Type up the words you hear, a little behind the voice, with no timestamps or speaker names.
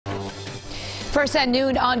First at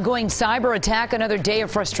noon, ongoing cyber attack, another day of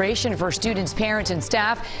frustration for students, parents, and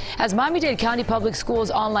staff as Miami-Dade County Public Schools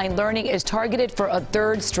online learning is targeted for a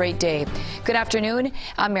third straight day. Good afternoon.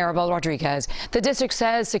 I'm Maribel Rodriguez. The district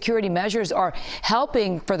says security measures are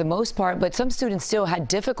helping for the most part, but some students still had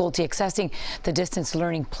difficulty accessing the distance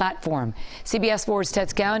learning platform. CBS 4's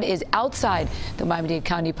Ted Scown is outside the Miami-Dade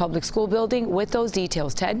County Public School building with those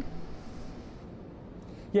details. Ted?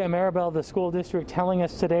 Yeah, Maribel, the school district telling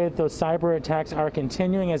us today that those cyber attacks are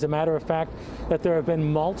continuing. As a matter of fact, that there have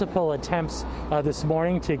been multiple attempts this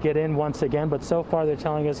morning to get in once again, but so far they're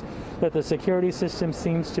telling us that the security system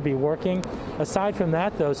seems to be working. Aside from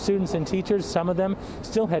that, though, students and teachers, some of them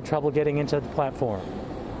still had trouble getting into the platform.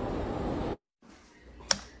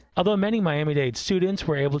 Although many Miami-Dade students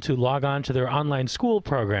were able to log on to their online school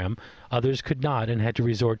program, others could not and had to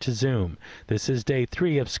resort to Zoom. This is day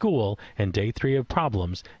 3 of school and day 3 of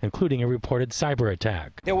problems, including a reported cyber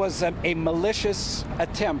attack. There was a malicious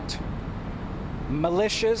attempt,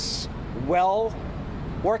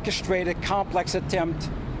 well-orchestrated, complex attempt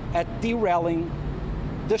at derailing,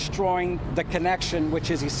 destroying the connection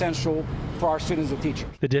which is essential for our students and teachers.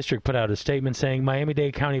 The district put out a statement saying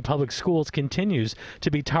Miami-Dade County Public Schools continues to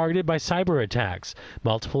be targeted by cyber attacks.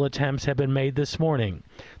 Multiple attempts have been made this morning.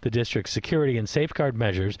 The district's security and safeguard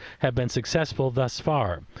measures have been successful thus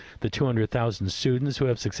far. The 200,000 students who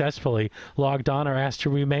have successfully logged on are asked to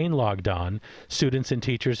remain logged on. Students and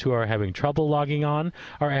teachers who are having trouble logging on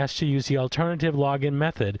are asked to use the alternative login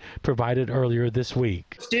method provided earlier this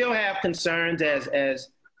week. Still have concerns as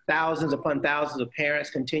thousands upon thousands of parents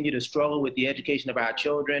continue to struggle with the education of our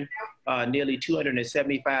children. Nearly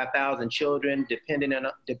 275,000 children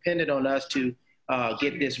depended on us to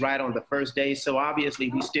get this right on the first day. So obviously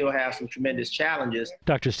we still have some tremendous challenges.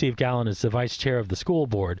 Dr. Steve Gallen is the vice chair of the school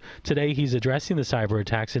board. Today he's addressing the cyber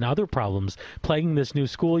attacks and other problems plaguing this new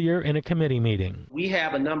school year in a committee meeting. We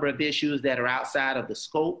have a number of issues that are outside of the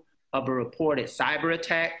scope of a reported cyber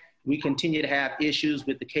attack. We continue to have issues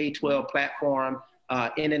with the K-12 platform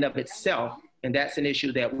in and of itself, and that's an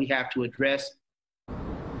issue that we have to address.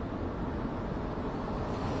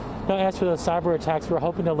 Now, as for those cyber attacks, we're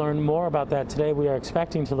hoping to learn more about that today. We are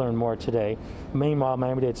expecting to learn more today. Meanwhile,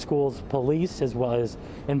 Miami-Dade Schools Police, as well as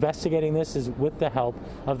investigating this, is with the help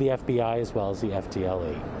of the FBI as well as the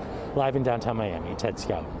FDLE. Live in downtown Miami, Ted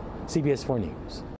Scout, CBS 4 News.